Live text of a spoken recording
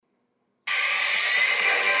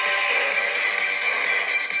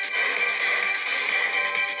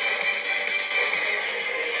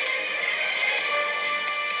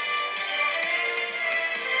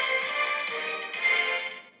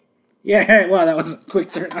Yeah, hey, wow, that was a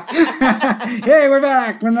quick turn. Hey, we're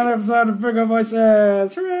back with another episode of Virgo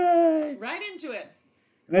Voices. Hooray! Right into it.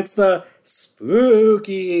 And it's the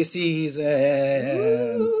spooky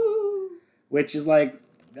season. Woo. Which is like,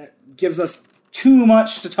 that gives us too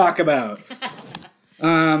much to talk about.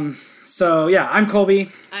 So, yeah, I'm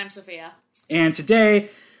Colby. I'm Sophia. And today,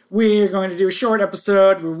 we're going to do a short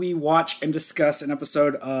episode where we watch and discuss an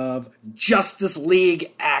episode of Justice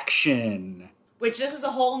League Action. Which this is a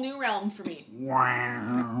whole new realm for me.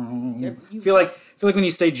 Wow. I feel like when you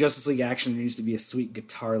say Justice League Action, there needs to be a sweet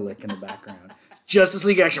guitar lick in the background. Justice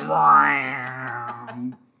League Action.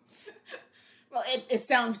 Wow. Well, it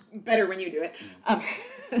sounds better when you do it.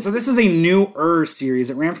 So this is a newer series.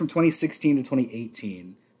 It ran from 2016 to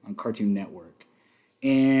 2018 on Cartoon Network.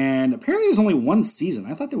 And apparently there's only one season.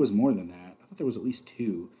 I thought there was more than that. I thought there was at least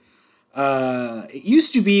two. It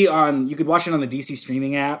used to be you could watch it on the DC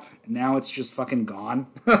streaming app. Now it's just fucking gone.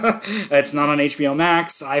 It's not on HBO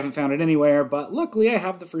Max. I haven't found it anywhere, but luckily I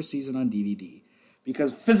have the first season on DVD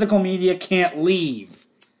because physical media can't leave.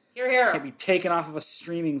 You're here. Can't be taken off of a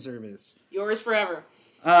streaming service. Yours forever.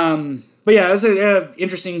 But yeah, it was an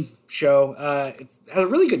interesting show. It had a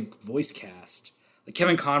really good voice cast. Like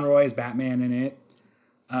Kevin Conroy is Batman in it.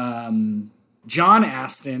 John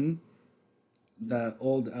Astin, the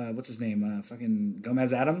old, what's his name? Fucking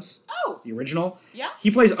Gomez Adams. Oh. The original. Yeah.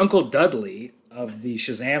 He plays Uncle Dudley of the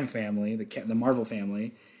Shazam family, the Marvel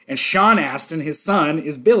family. And Sean Astin, his son,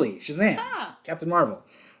 is Billy Shazam. Ah. Captain Marvel.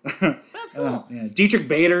 That's cool. Yeah. Dietrich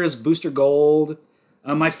Bader is Booster Gold.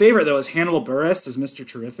 My favorite, though, is Hannibal Buress as Mr.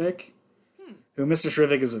 Terrific. Who Mr.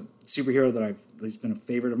 Terrific is a superhero that he's been a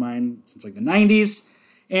favorite of mine since like the 90s.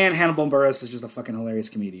 And Hannibal Buress is just a fucking hilarious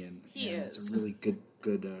comedian. He is. It's a really good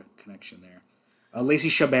connection there. Lacey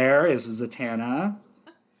Chabert is Zatanna.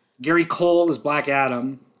 Gary Cole is Black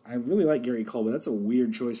Adam. I really like Gary Cole, but that's a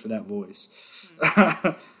weird choice for that voice.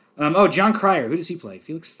 John Cryer. Who does he play?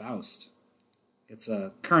 Felix Faust. It's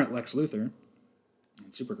a current Lex Luthor.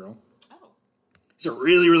 And Supergirl. Oh. He's a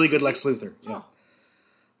really, really good Lex Luthor. Yeah.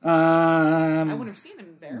 Oh. I wouldn't have seen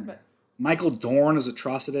him there, but... Michael Dorn is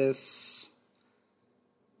Atrocitus.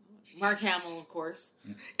 Mark Hamill, of course.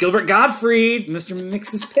 Gilbert Gottfried, Mr.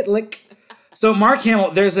 Mixes Pitlick. So Mark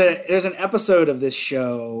Hamill, there's an episode of this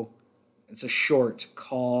show, it's a short,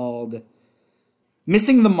 called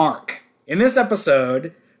Missing the Mark. In this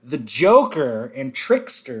episode, the Joker and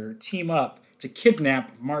Trickster team up to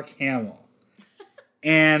kidnap Mark Hamill.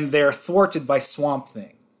 And they're thwarted by Swamp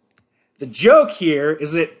Thing. The joke here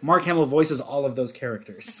is that Mark Hamill voices all of those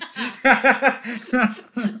characters. I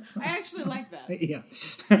actually like that. Yeah.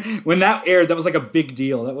 When that aired, that was like a big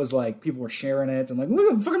deal. That was like, people were sharing it and like,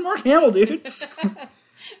 look at fucking Mark Hamill, dude.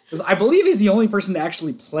 Because I believe he's the only person to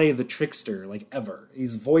actually play the Trickster, like, ever.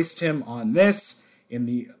 He's voiced him on this, in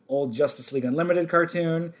the old Justice League Unlimited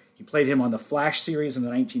cartoon. He played him on the Flash series in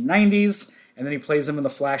the 1990s. And then he plays him in the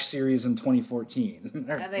Flash series in 2014.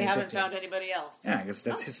 And they haven't found anybody else. Yeah, I guess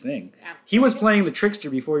that's his thing. Yeah. He was playing the Trickster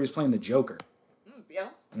before he was playing the Joker. Yeah,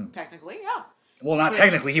 technically, yeah. Well, not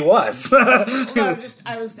technically, he was. Well,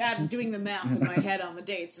 I was doing the math in my head on the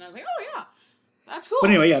dates, and I was like, oh, yeah, that's cool. But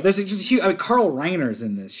anyway, yeah, there's just a huge... Carl Reiner's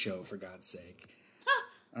in this show, for God's sake.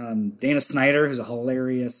 Dana Snyder, who's a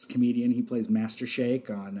hilarious comedian. He plays Master Shake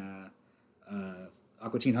on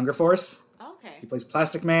Aqua Teen Hunger Force. Okay. He plays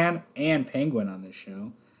Plastic Man and Penguin on this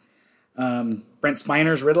show. Brent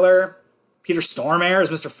Spiner's Riddler. Peter Stormare is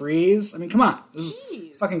Mr. Freeze. I mean, come on. This is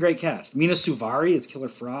a fucking great cast. Mina Suvari is Killer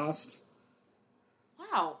Frost.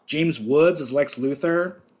 Wow. James Woods is Lex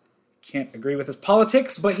Luthor. Can't agree with his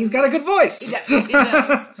politics, but he's got a good voice. He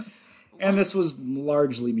does. And this was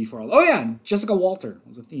largely before all... Oh, yeah, and Jessica Walter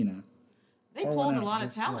was Athena. They pulled a lot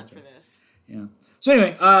of talent for this. Yeah. So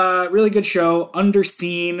anyway, really good show.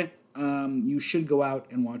 Underseen. You should go out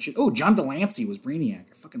and watch it. Oh, John Delancey was Brainiac.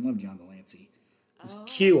 I fucking love John Delancey. He's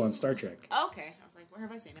Q on Star Trek. Okay. I was like, where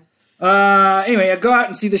have I seen him? Anyway, go out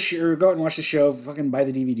and see the show, or go out and watch the show. Fucking buy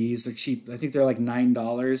the DVDs. They're cheap. I think they're like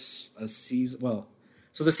 $9 a season. Well,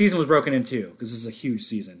 so the season was broken in two, because this is a huge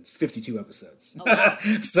season. It's 52 episodes. Oh, wow.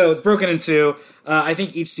 So it's broken in two. I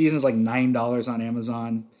think each season is like $9 on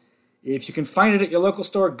Amazon. If you can find it at your local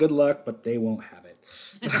store, good luck, but they won't have it.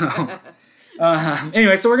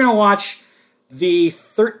 Anyway, so we're going to watch the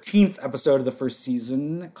 13th episode of the first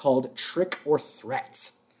season called Trick or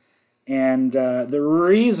Threat. And the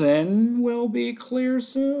reason will be clear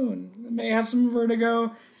soon. It may have some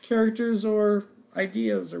Vertigo characters or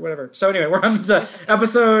ideas or whatever. So anyway, we're on the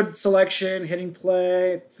episode selection, hitting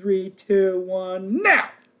play. 3, 2, 1, now!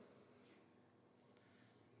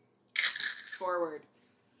 Forward.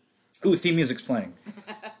 Ooh, theme music's playing.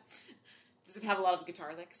 Does it have a lot of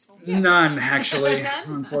guitar licks? Well, None, actually, None?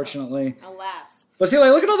 unfortunately. Alas. But see,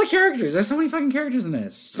 like, look at all the characters. There's so many fucking characters in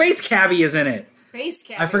this. Space Cabbie is in it. Space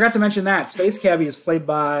Cabbie. I forgot to mention that. Space Cabbie is played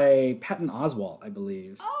by Patton Oswalt, I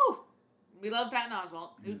believe. Oh, we love Patton Oswalt.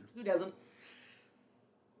 Who doesn't?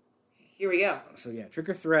 Here we go. So yeah, Trick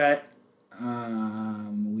or Threat.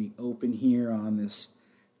 We open here on this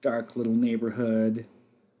dark little neighborhood.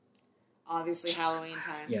 Obviously Halloween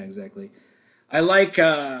time. Yeah, exactly. I like,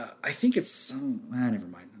 I think it's some, never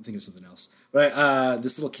mind. I'm thinking of something else. But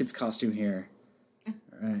this little kid's costume here.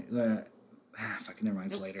 Right. Fucking never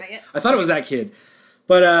mind, it's later. Not yet. I thought it was that kid.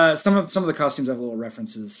 But some of the costumes have little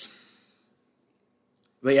references.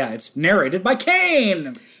 But yeah, it's narrated by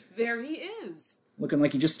Kane! There he is. Looking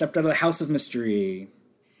like he just stepped out of the House of Mystery.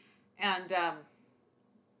 And I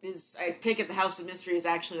take it the House of Mystery is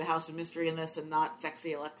actually the House of Mystery in this and not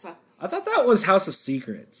Sexy Alexa. I thought that was House of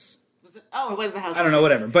Secrets. Was it? Oh, it was the House. I don't know,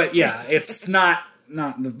 whatever. But yeah, it's not.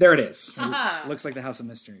 There it is. It looks like the House of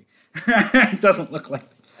Mystery. It doesn't look like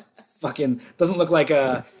doesn't look like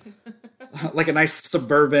a nice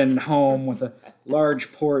suburban home with a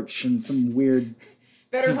large porch and some weird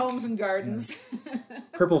Better Homes and Gardens.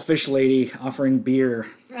 purple fish lady offering beer.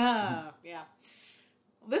 Yeah.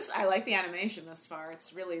 I like the animation thus far.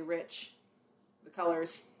 It's really rich. The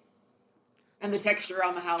colors. And the texture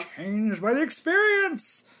on the house. Changed by the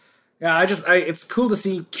experience. Yeah, it's cool to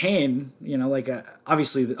see Kane,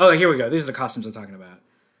 obviously, here we go. These are the costumes I'm talking about.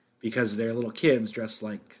 Because they're little kids dressed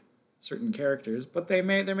like certain characters, but there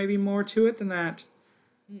may be more to it than that.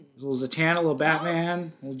 There's a little Zatanna, a little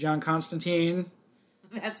Batman, a little John Constantine.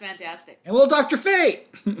 That's fantastic. And a little Dr. Fate!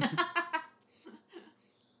 I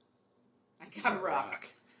gotta rock.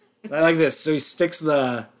 I like this. So he sticks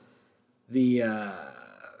the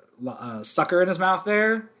sucker in his mouth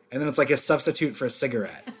there, and then it's like a substitute for a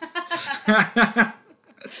cigarette.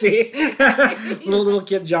 See? little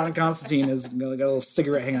kid John Constantine has got a little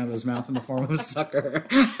cigarette hanging out of his mouth in the form of a sucker.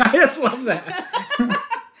 I just love that.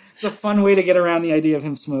 It's a fun way to get around the idea of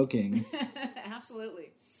him smoking.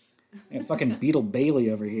 Absolutely. And fucking Beetle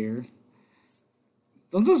Bailey over here.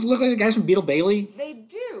 Don't those look like the guys from Beetle Bailey? They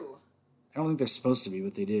do. I don't think they're supposed to be,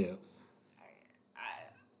 but they do.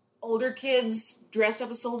 Older kids dressed up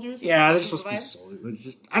as soldiers? Yeah, they're supposed to be soldiers. But it's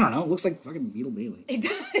just, I don't know. It looks like fucking Beetle Bailey.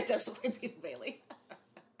 It does look like Beetle Bailey.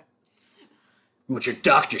 What your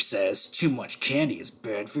doctor says, too much candy is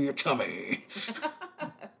bad for your tummy.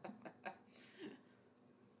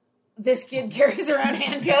 This kid carries around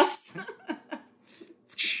handcuffs.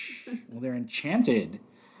 Well, they're enchanted.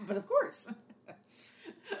 But of course.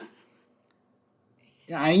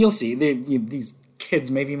 Yeah, you'll see. These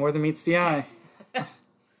kids may be more than meets the eye.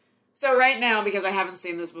 So right now, because I haven't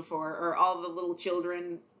seen this before, are all the little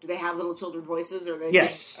children, do they have little children voices? Or are they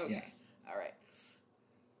Yes. Okay. Yeah. All right.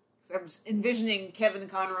 So I'm envisioning Kevin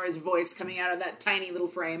Conroy's voice coming out of that tiny little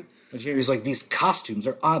frame. But he's like, these costumes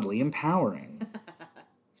are oddly empowering.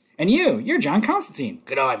 And you're John Constantine.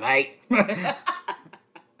 Good eye, mate. I'm going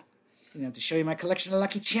to have to show you my collection of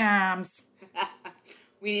Lucky Charms.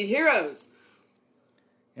 We need heroes.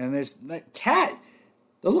 And there's that cat,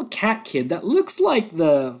 the little cat kid that looks like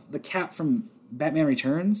the cat from Batman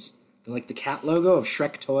Returns. The cat logo of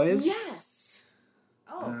Shrek Toys. Yes.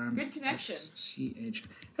 Oh, good connection. S-C-H.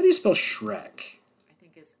 How do you spell Shrek? I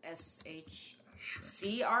think it's S-H-C-R-E-K,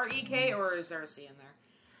 or is there a C in there?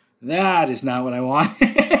 That is not what I want.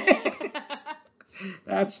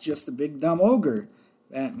 That's just the big dumb ogre.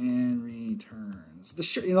 Batman Returns. The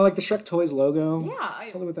Shrek Toys logo. Yeah. That's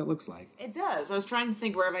totally what that looks like. It does. I was trying to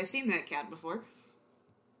think, where have I seen that cat before?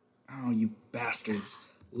 Oh, you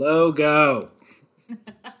bastards. Logo.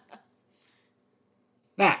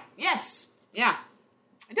 That. Yes. Yeah.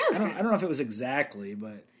 It does. I don't know if it was exactly,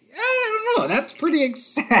 but I don't know. That's pretty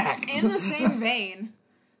exact. In the same vein,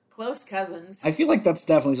 close cousins. I feel like that's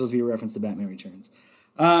definitely supposed to be a reference to Batman Returns.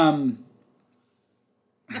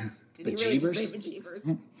 Did he really just say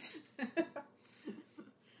Bejeebers? Yeah,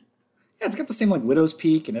 it's got the same Widow's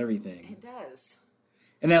Peak and everything. It does.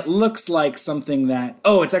 And that looks like something that...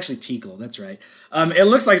 Oh, it's actually Teakle. That's right. It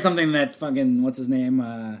looks like something that fucking... What's his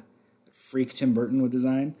name? Freak Tim Burton would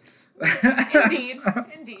design. Indeed.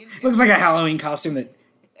 Looks like a Halloween costume that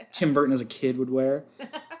Tim Burton as a kid would wear.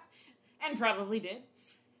 And probably did.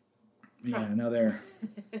 Yeah, now they're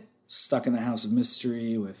stuck in the House of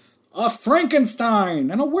Mystery with a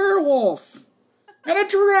Frankenstein and a werewolf and a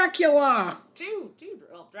Dracula. Two.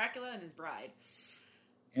 Well, Dracula and his bride.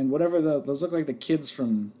 And whatever those look like the kids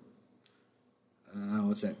from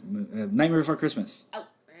what's that? Nightmare Before Christmas. Oh,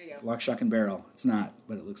 there you go. Lock, Shock, and Barrel. It's not,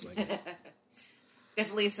 but it looks like it.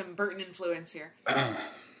 Definitely some Burton influence here.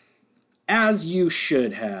 as you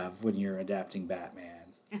should have when you're adapting Batman.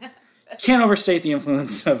 Can't overstate the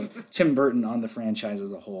influence of Tim Burton on the franchise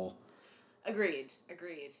as a whole. Agreed.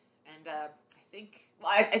 And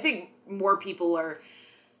I think more people are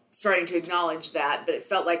starting to acknowledge that, but it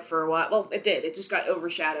felt like for a while, well, it did. It just got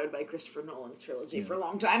overshadowed by Christopher Nolan's trilogy for a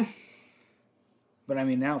long time. But I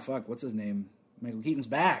mean, now, what's his name? Michael Keaton's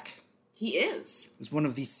back. He is. He's one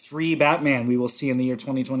of the 3 Batman we will see in the year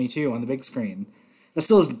 2022 on the big screen. That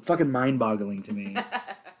still is fucking mind-boggling to me.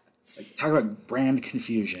 Talk about brand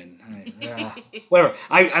confusion. Whatever.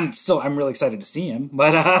 I'm really excited to see him,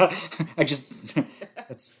 but I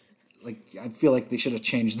feel like they should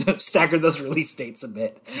have staggered those release dates a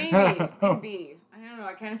bit. Maybe. I don't know.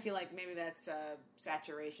 I kind of feel like maybe that's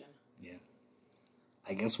saturation. Yeah.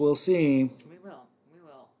 I guess we'll see. We will.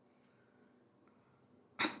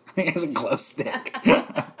 He has a glow stick.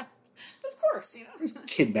 Of course,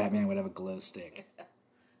 Kid Batman would have a glow stick.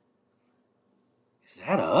 Is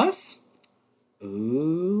that us?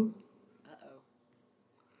 Ooh. Uh-oh.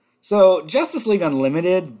 So, Justice League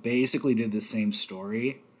Unlimited basically did the same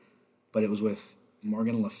story, but it was with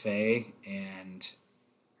Morgan Le Fay and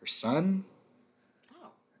her son. Oh.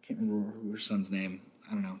 I can't remember her son's name.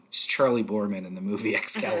 I don't know. It's Charlie Borman in the movie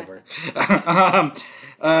Excalibur.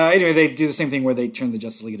 Anyway, they do the same thing where they turn the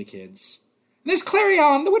Justice League into kids. And there's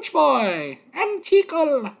Clarion, the Witch Boy, and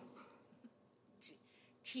Teakle.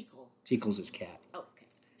 Teakle's his cat. Oh,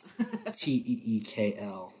 okay.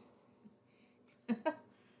 Teekl.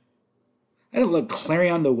 I look,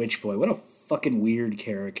 Clarion the Witch Boy. What a fucking weird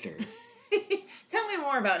character. Tell me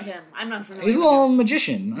more about him. I'm not familiar. He's a little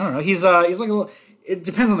magician. I don't know. He's like a little. It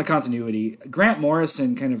depends on the continuity. Grant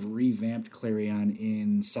Morrison kind of revamped Clarion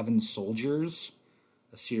in Seven Soldiers,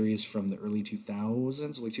 a series from the early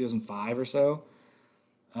 2000s, like 2005 or so.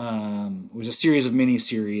 It was a series of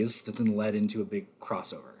miniseries that then led into a big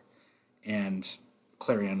crossover. And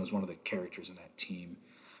Clarion was one of the characters in that team.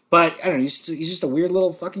 But, I don't know, he's just a weird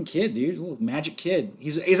little fucking kid, dude. He's a little magic kid.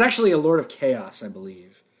 He's actually a Lord of Chaos, I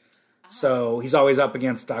believe. So he's always up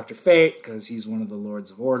against Dr. Fate, because he's one of the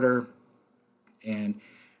Lords of Order. And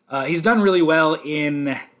he's done really well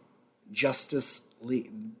in Justice League,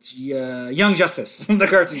 Young Justice, the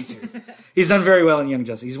cartoon series. He's done very well in Young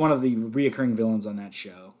Justice. He's one of the reoccurring villains on that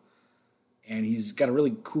show. And he's got a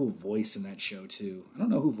really cool voice in that show, too. I don't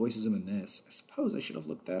know who voices him in this. I suppose I should have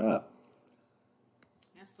looked that up.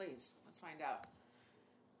 Yes, please. Let's find out.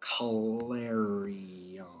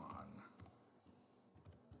 Clarion.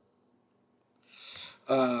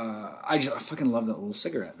 I fucking love that little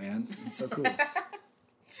cigarette, man. It's so cool.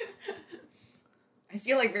 I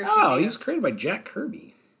feel like there's. Oh, he was created by Jack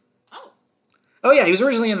Kirby. Oh, yeah, he was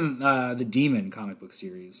originally in the Demon comic book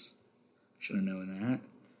series. Should have known that.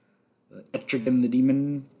 Etrigan the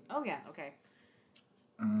Demon. Oh yeah, okay.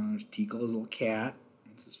 There's Teakle, his little cat.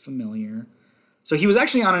 This is familiar. So he was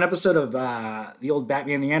actually on an episode of the old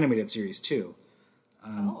Batman the Animated Series too.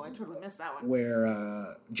 I totally missed that one.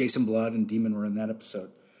 Where Jason Blood and Demon were in that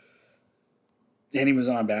episode. And he was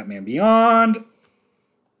on Batman Beyond.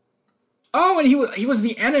 Oh, and he was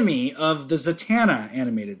the enemy of the Zatanna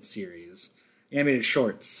animated series. Animated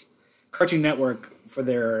shorts. Cartoon Network, for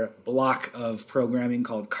their block of programming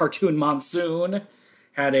called Cartoon Monsoon,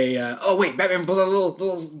 had a... Batman pulls out a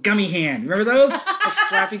little gummy hand. Remember those? Those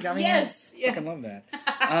slappy gummy hands? Yes. I fucking love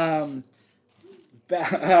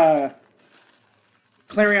that.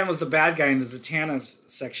 Clarion was the bad guy in the Zatanna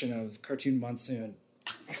section of Cartoon Monsoon.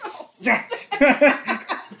 I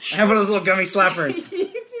have one of those little gummy slappers. You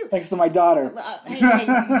do. Thanks to my daughter. Hey, you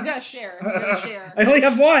gotta share. I only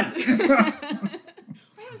have one.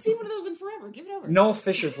 I haven't seen one of those in forever. Give it over. Noel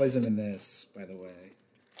Fisher plays him in this, by the way.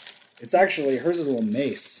 It's actually, hers is a little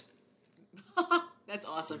mace. That's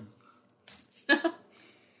awesome.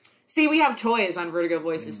 See, we have toys on Vertigo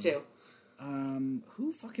Voices, too.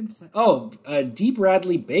 Who fucking played... Oh, D.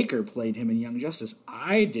 Bradley Baker played him in Young Justice.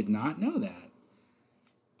 I did not know that.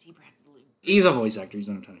 D. Bradley. He's a voice actor. He's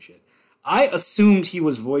done a ton of shit. I assumed he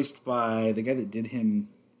was voiced by the guy that did him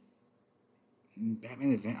in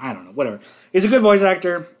Batman Advance. I don't know. Whatever. He's a good voice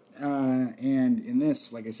actor. And in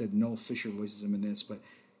this, like I said, Noel Fisher voices him in this, but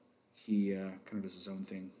he kind of does his own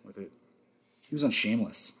thing with it. He was on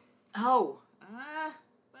Shameless. Oh.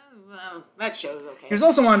 That show's okay. He was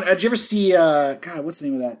also on... did you ever see... what's the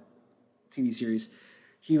name of that TV series?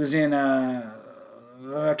 He was in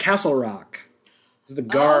Castle Rock. He's the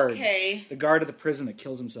guard. Okay. The guard of the prison that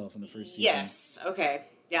kills himself in the first season. Yes. Okay.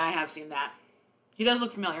 Yeah, I have seen that. He does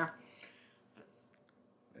look familiar.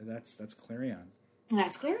 That's Clarion.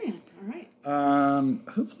 That's Clarion. All right.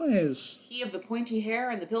 Who plays... He of the pointy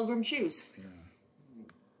hair and the pilgrim shoes. Yeah.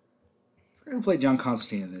 I Who played John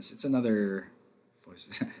Constantine in this? It's another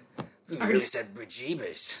voice. I really said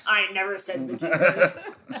bejeebus. I never said bejeebus.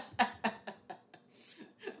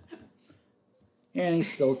 And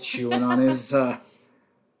he's still chewing on his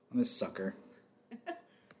sucker.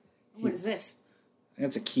 What is this?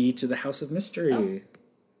 That's a key to the House of Mystery.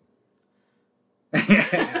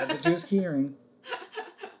 That's a to his keyring.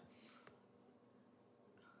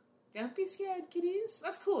 Don't be scared, kiddies.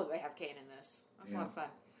 That's cool that they have Kane in this. That's a lot of fun.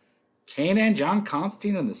 Kane and John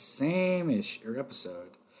Constantine in the same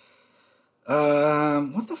episode.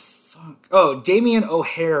 What the fuck? Oh, Damien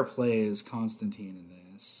O'Hare plays Constantine in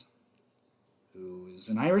this. Who is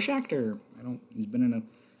an Irish actor. He's been in a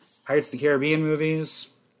Pirates of the Caribbean movies.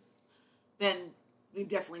 Then we've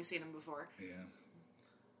definitely seen him before. Yeah.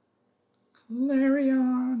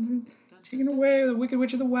 Clarion, taking away the Wicked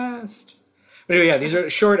Witch of the West. But anyway, these are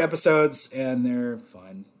short episodes, and they're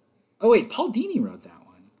fun. Oh, wait, Paul Dini wrote that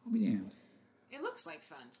one. I'll be damned. It looks like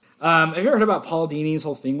fun. Have you ever heard about Paul Dini's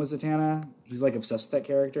whole thing with Zatanna? He's, obsessed with that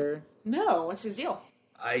character. No, what's his deal?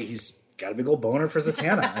 He's got a big old boner for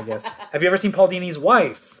Zatanna, I guess. Have you ever seen Paul Dini's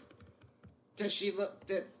wife? Does she look...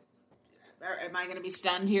 Am I going to be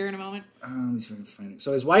stunned here in a moment? Let me see if I can find it.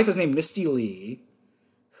 So his wife is named Misty Lee,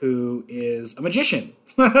 who is a magician.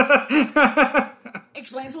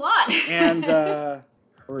 Explains a lot. And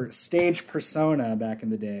her stage persona back in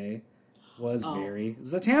the day was very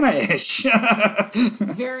Zatanna-ish.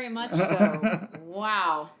 Very much so.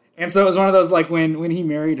 Wow. And so it was one of those, when he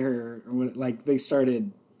married her, they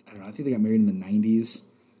started, I don't know, I think they got married in the 90s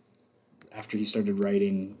after he started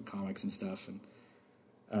writing comics and stuff.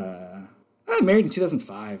 And married in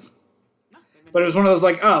 2005. But it was one of those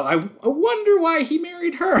I wonder why he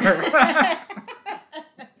married her.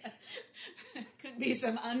 Could be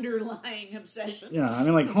some underlying obsession. Yeah,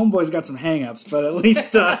 Homeboy's got some hang-ups, but at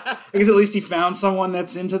least, I guess at least he found someone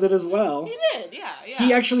that's into that as well. He did, yeah.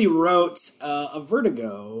 He actually wrote a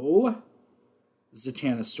Vertigo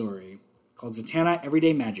Zatanna story called Zatanna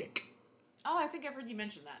Everyday Magic. Oh, I think I've heard you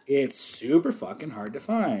mention that. It's super fucking hard to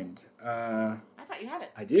find. I thought you had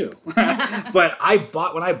it. I do. But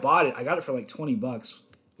when I bought it, I got it for $20,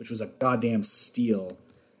 which was a goddamn steal.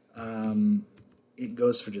 It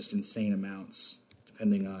goes for just insane amounts,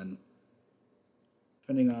 depending on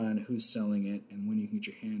who's selling it and when you can get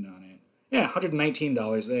your hand on it. Yeah,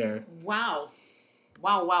 $119 there. Wow.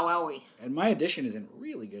 Wow, wowie. And my edition is in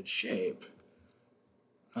really good shape.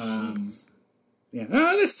 Jeez. Yeah,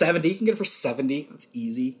 there's 70. You can get it for 70. That's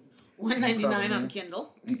easy. $1.99 on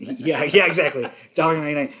Kindle. yeah, exactly.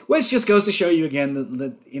 $1.99. Which just goes to show you again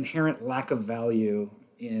the inherent lack of value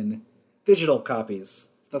in digital copies.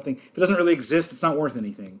 If it doesn't really exist, it's not worth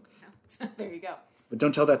anything. There you go. But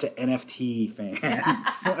don't tell that to NFT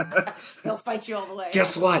fans. They'll fight you all the way.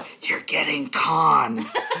 Guess what? You're getting conned.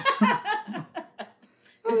 Oh,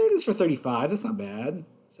 there it is for $35. That's not bad.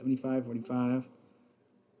 $75, $45.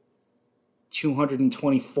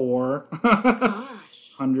 $224. Gosh.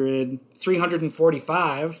 $100.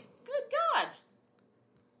 $345. Good God.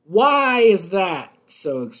 Why is that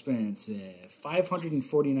so expensive?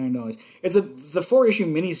 $549. It's the 4-issue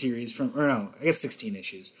miniseries I guess 16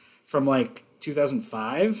 issues from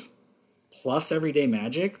 2005 plus Everyday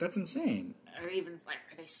Magic. That's insane. Are they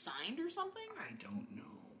signed or something? I don't know.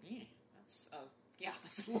 Yeah,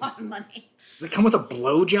 that's a lot of money. Does it come with a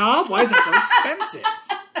blowjob? Why is that so expensive?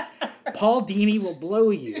 Paul Dini will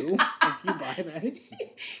blow you if you buy that.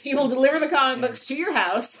 He will deliver the comic books to your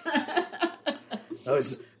house. Oh,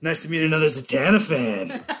 it's nice to meet another Zatanna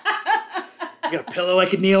fan. You got a pillow I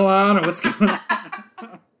could kneel on, or what's going on?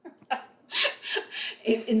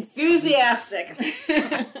 Enthusiastic.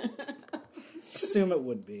 Assume it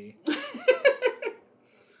would be.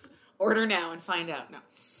 Order now and find out. No.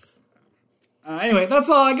 Anyway, that's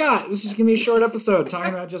all I got. This is just going to be a short episode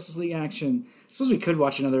talking about Justice League Action. I suppose we could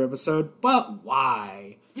watch another episode, but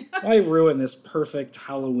why? Why ruin this perfect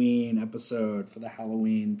Halloween episode for the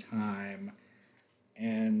Halloween time?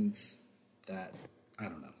 And that, I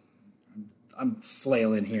don't know. I'm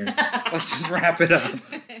flailing here. Let's just wrap it up.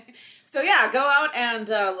 So yeah, go out and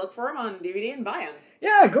look for them on DVD and buy them.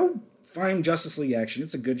 Yeah, go find Justice League Action.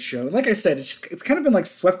 It's a good show. Like I said, it's kind of been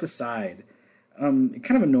swept aside. It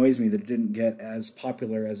kind of annoys me that it didn't get as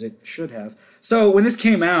popular as it should have. So when this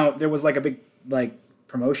came out, there was a big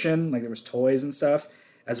promotion, there was toys and stuff,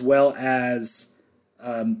 as well as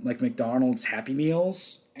McDonald's Happy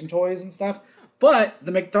Meals and toys and stuff. But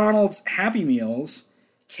the McDonald's Happy Meals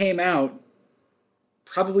came out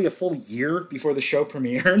probably a full year before the show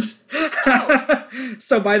premiered.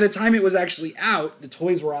 So by the time it was actually out, the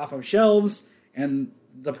toys were off of shelves and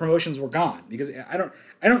the promotions were gone, because I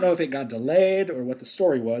don't know if it got delayed or what the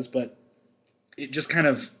story was, but it just kind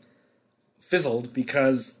of fizzled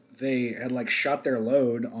because they had like shot their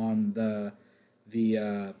load on the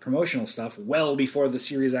promotional stuff well before the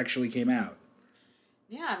series actually came out.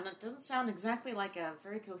 Yeah, and it doesn't sound exactly like a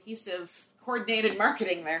very cohesive, coordinated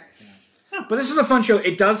marketing there. Yeah. But this was a fun show.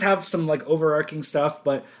 It does have some like overarching stuff,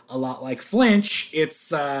 but a lot like Flinch,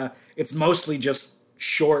 it's mostly just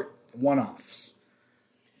short one-offs.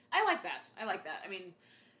 I like that. I mean,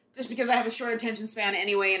 just because I have a short attention span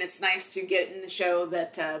anyway, and it's nice to get in a show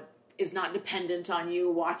that is not dependent on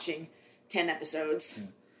you watching 10 episodes. Yeah.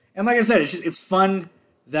 And like I said, it's fun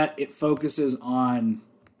that it focuses on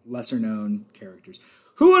lesser-known characters.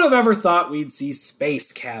 Who would have ever thought we'd see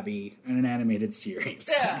Space Cabbie in an animated series?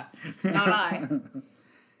 Yeah, not I.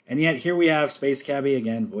 And yet, here we have Space Cabbie,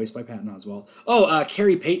 again, voiced by Patton Oswalt. Oh,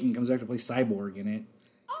 Carrie Payton comes back to play Cyborg in it.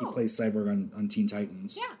 Oh. He plays Cyborg on Teen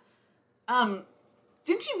Titans. Yeah.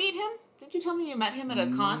 Didn't you meet him? Did you tell me you met him at a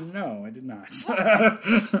con? No, I did not. Oh,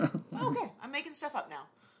 okay, I'm making stuff up now.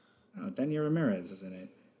 Oh, Dania Ramirez is in it.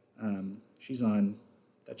 She's on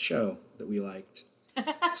that show that we liked.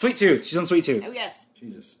 Sweet Tooth. She's on Sweet Tooth. Oh, yes.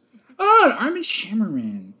 Jesus. Oh, Armin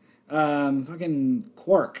Shimmerman. Fucking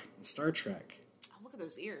Quark, Star Trek. Oh, look at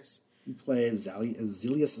those ears. He plays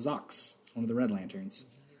Zilius Zox, one of the Red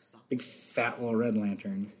Lanterns. Big fat little Red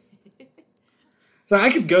Lantern. So I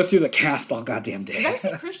could go through the cast all goddamn day. Did I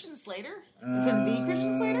see Christian Slater? Is it the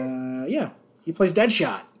Christian Slater? Yeah. He plays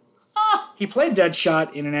Deadshot. Oh! He played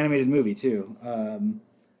Deadshot in an animated movie, too.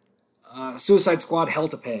 Suicide Squad Hell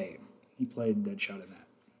to Pay. He played Deadshot in that.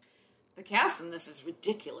 The cast in this is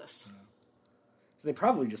ridiculous. So they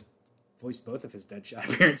probably just voiced both of his Deadshot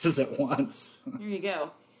appearances at once. There you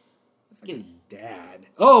go. Fuck his dad.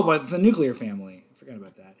 Oh, but the Nuclear Family. I forgot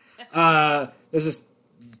about that. There's this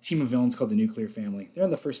team of villains called the Nuclear Family. They're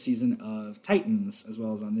in the first season of Titans, as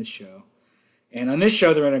well as on this show. And on this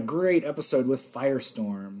show, they're in a great episode with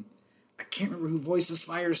Firestorm. I can't remember who voices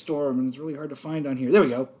Firestorm, and it's really hard to find on here. There we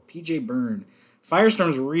go. PJ Byrne.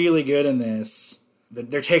 Firestorm's really good in this.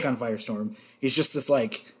 Their take on Firestorm. He's just this,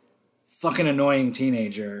 like, fucking annoying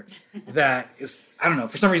teenager that is, I don't know,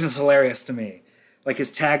 for some reason it's hilarious to me. Like, his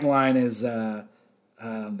tagline is, the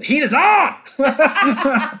heat is on!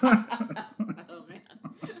 Oh, man.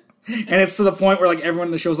 And it's to the point where, like, everyone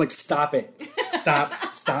in the show is like, stop it.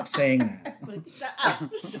 Stop saying that.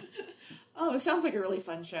 Oh, it sounds like a really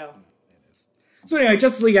fun show. So anyway,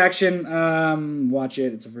 Justice League Action, watch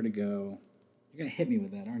it. It's a vertigo. You're going to hit me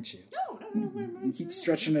with that, aren't you? No. You keep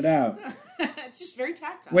stretching it out. It's just very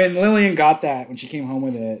tactile. When Lillian got that, when she came home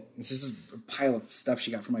with it, this is a pile of stuff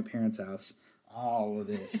she got from my parents' house. All of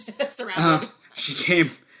this. Surrounded. She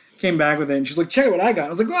came back with it, and she's like, check out what I got. I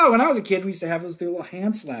was like, oh, when I was a kid, we used to have those little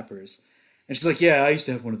hand slappers. And she's like, yeah, I used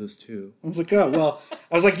to have one of those too. I was like, oh, well.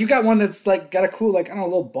 I was like, you got one that's like got a cool, like, I don't know,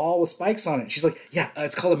 little ball with spikes on it. She's like, yeah,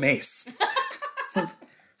 it's called a mace. It's like,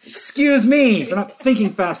 excuse me for not thinking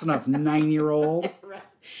fast enough, 9-year-old. Right.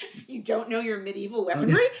 You don't know your medieval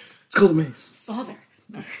weaponry? It's called a mace. Father.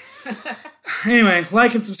 Anyway,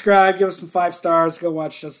 like and subscribe. Give us some 5 stars. Go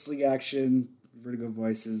watch Justice League Action. Vertigo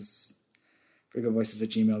Voices at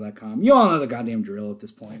gmail.com. You all know the goddamn drill at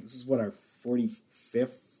this point. This is what, our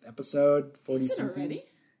 45th episode? 40 Is it something? already?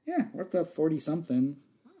 Yeah, we're up to 40 something.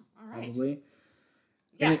 Oh, all right. Probably.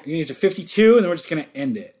 Yeah. You need to 52, and then we're just going to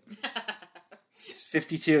end it. It's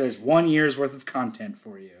 52. There's 1 year's worth of content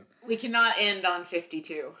for you. We cannot end on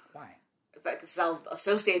 52. Why? Because I'll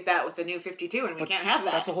associate that with the new 52, and we can't have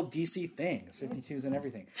that. That's a whole DC thing. It's 52s and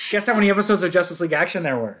everything. Guess how many episodes of Justice League Action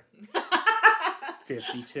there were?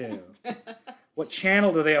 52. What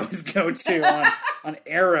channel do they always go to on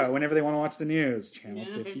Arrow whenever they want to watch the news? Channel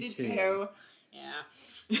 52. Yeah.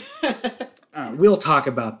 We'll talk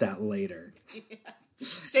about that later.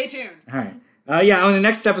 Stay tuned. All right. On the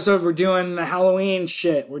next episode, we're doing the Halloween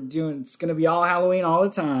shit. It's going to be all Halloween all the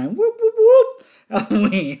time. Whoop, whoop, whoop.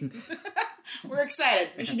 Halloween. We're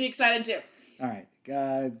excited. We should be excited too. All right.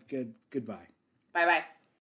 Goodbye. Bye-bye.